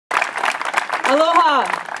Aloha!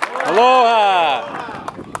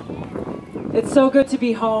 Aloha! It's so good to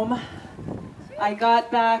be home. I got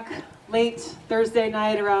back late Thursday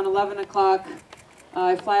night around 11 o'clock.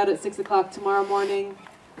 I fly out at 6 o'clock tomorrow morning.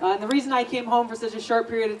 And the reason I came home for such a short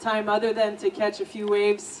period of time, other than to catch a few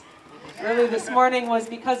waves early this morning, was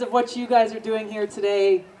because of what you guys are doing here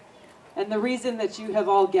today and the reason that you have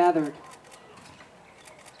all gathered.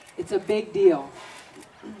 It's a big deal.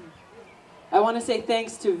 I want to say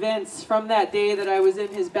thanks to Vince from that day that I was in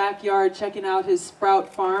his backyard checking out his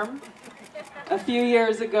sprout farm a few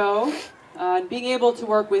years ago, and being able to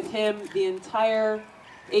work with him, the entire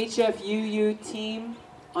HFUU team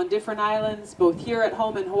on different islands, both here at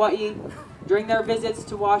home in Hawaii, during their visits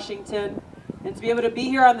to Washington, and to be able to be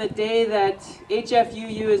here on the day that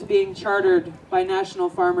HFUU is being chartered by National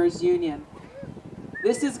Farmers Union.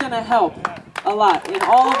 This is going to help a lot in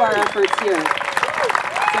all of our efforts here.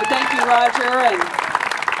 So thank you, Roger, and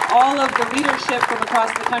all of the leadership from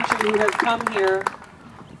across the country who has come here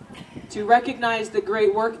to recognize the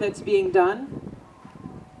great work that's being done,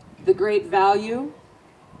 the great value,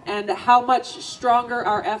 and how much stronger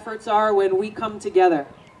our efforts are when we come together.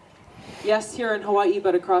 Yes, here in Hawaii,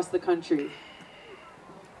 but across the country.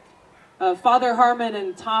 Father Harmon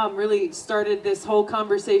and Tom really started this whole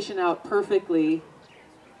conversation out perfectly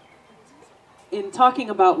in talking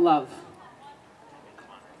about love.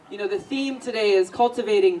 You know, the theme today is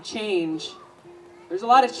cultivating change. There's a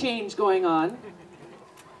lot of change going on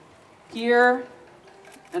here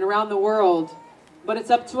and around the world, but it's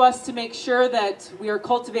up to us to make sure that we are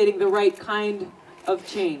cultivating the right kind of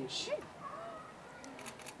change.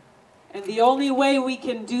 And the only way we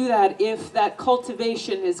can do that if that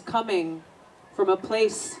cultivation is coming from a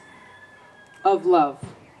place of love,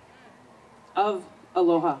 of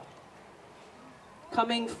aloha,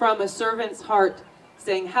 coming from a servant's heart,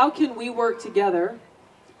 saying, how can we work together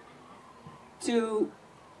to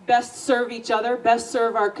best serve each other, best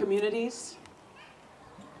serve our communities,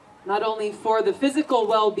 not only for the physical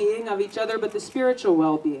well-being of each other, but the spiritual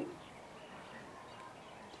well-being.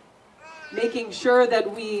 Making sure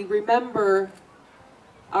that we remember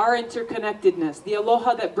our interconnectedness, the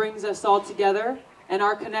aloha that brings us all together, and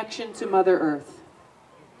our connection to Mother Earth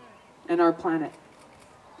and our planet.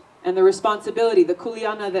 And the responsibility, the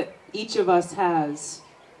kuleana that each of us has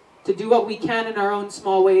to do what we can in our own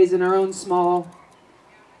small ways, in our own small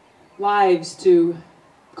lives, to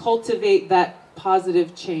cultivate that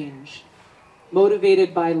positive change,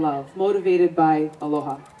 motivated by love, motivated by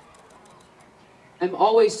aloha. I'm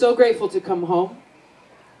always so grateful to come home.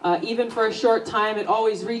 Even for a short time, it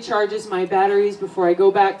always recharges my batteries before I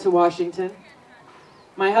go back to Washington.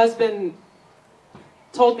 My husband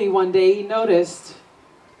told me one day, he noticed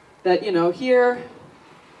that, you know, here,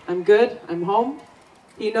 I'm good, I'm home.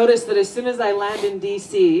 He noticed that as soon as I land in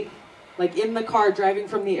DC, like in the car driving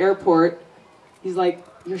from the airport, he's like,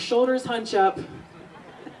 your shoulders hunch up.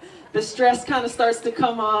 The stress kind of starts to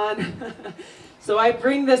come on. So I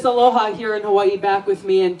bring this aloha here in Hawaii back with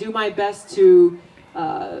me and do my best to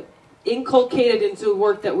inculcate it into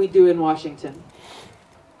work that we do in Washington.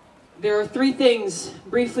 There are three things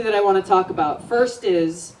briefly that I want to talk about. First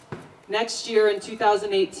is, next year in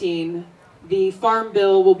 2018, the Farm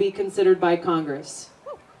Bill will be considered by Congress.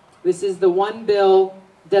 This is the one bill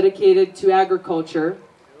dedicated to agriculture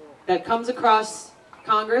that comes across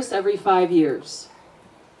Congress every 5 years.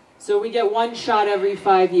 So we get one shot every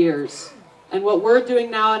 5 years. And what we're doing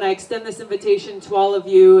now, and I extend this invitation to all of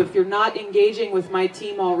you, if you're not engaging with my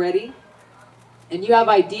team already, and you have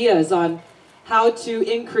ideas on how to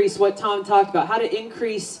increase what Tom talked about, how to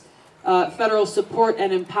increase federal support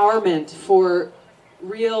and empowerment for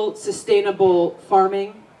real sustainable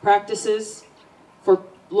farming practices, for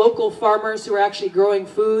local farmers who are actually growing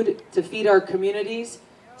food to feed our communities,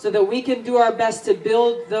 so that we can do our best to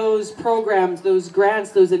build those programs, those grants,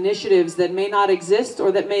 those initiatives that may not exist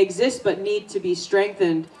or that may exist but need to be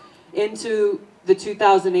strengthened into the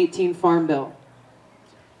 2018 Farm Bill.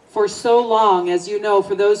 For so long, as you know,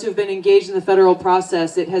 for those who've been engaged in the federal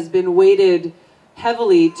process, it has been weighted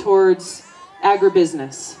heavily towards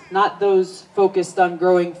agribusiness, not those focused on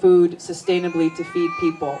growing food sustainably to feed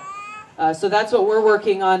people. So that's what we're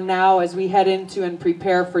working on now as we head into and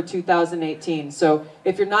prepare for 2018. So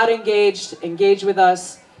if you're not engaged, engage with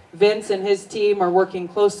us. Vince and his team are working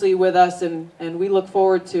closely with us, and we look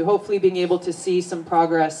forward to hopefully being able to see some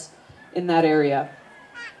progress in that area.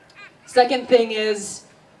 Second thing is,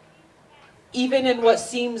 even in what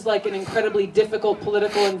seems like an incredibly difficult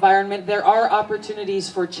political environment, there are opportunities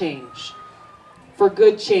for change, for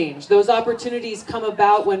good change. Those opportunities come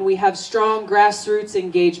about when we have strong grassroots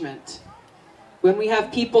engagement, when we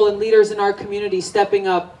have people and leaders in our community stepping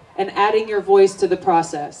up and adding your voice to the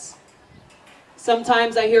process.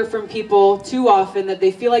 Sometimes I hear from people too often that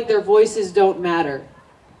they feel like their voices don't matter.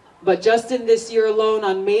 But just in this year alone,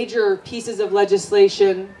 on major pieces of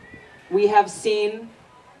legislation, we have seen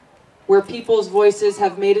where people's voices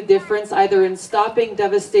have made a difference, either in stopping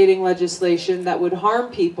devastating legislation that would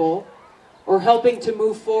harm people, or helping to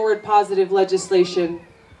move forward positive legislation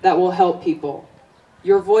that will help people.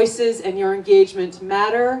 Your voices and your engagement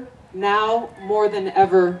matter now more than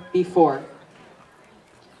ever before.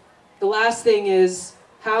 The last thing is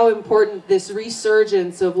how important this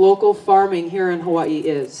resurgence of local farming here in Hawaii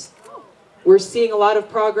is. We're seeing a lot of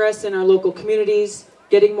progress in our local communities,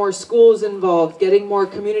 getting more schools involved, getting more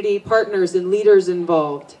community partners and leaders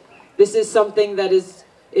involved. This is something that is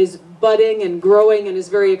budding and growing and is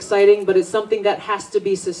very exciting, but it's something that has to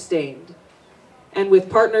be sustained. And with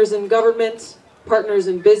partners in government, partners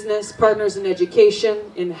in business, partners in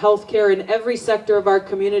education, in healthcare, in every sector of our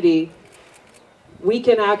community, we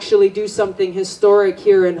can actually do something historic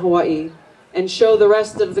here in Hawaii and show the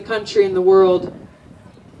rest of the country and the world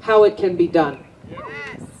how it can be done.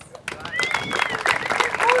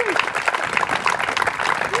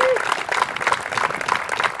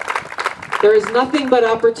 There is nothing but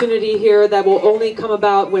opportunity here that will only come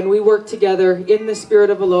about when we work together in the spirit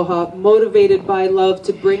of aloha, motivated by love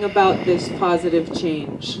to bring about this positive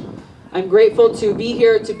change. I'm grateful to be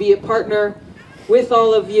here, to be a partner with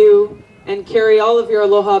all of you, and carry all of your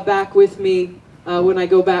aloha back with me when I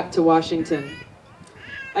go back to Washington.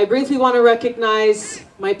 I briefly want to recognize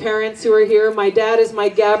my parents who are here. My dad is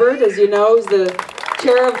Mike Gabbard, as you know, is the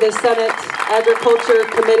chair of the Senate Agriculture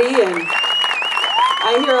Committee, and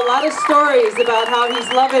I hear a lot of stories about how he's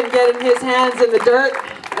loving getting his hands in the dirt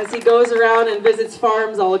as he goes around and visits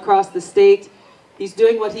farms all across the state. He's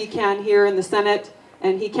doing what he can here in the Senate,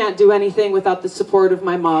 and he can't do anything without the support of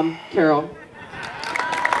my mom, Carol.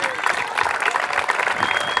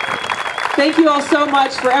 Thank you all so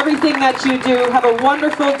much for everything that you do. Have a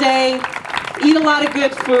wonderful day. Eat a lot of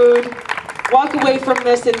good food. Walk away from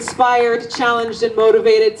this inspired, challenged, and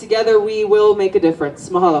motivated. Together we will make a difference.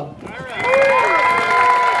 Mahalo.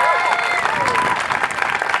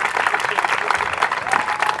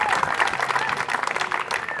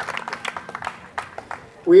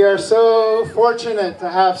 We are so fortunate to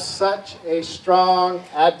have such a strong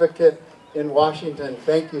advocate in Washington.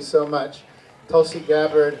 Thank you so much, Tulsi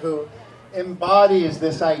Gabbard, who embodies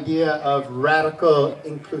this idea of radical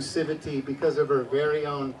inclusivity because of her very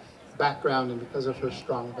own background and because of her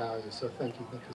strong values. So thank you.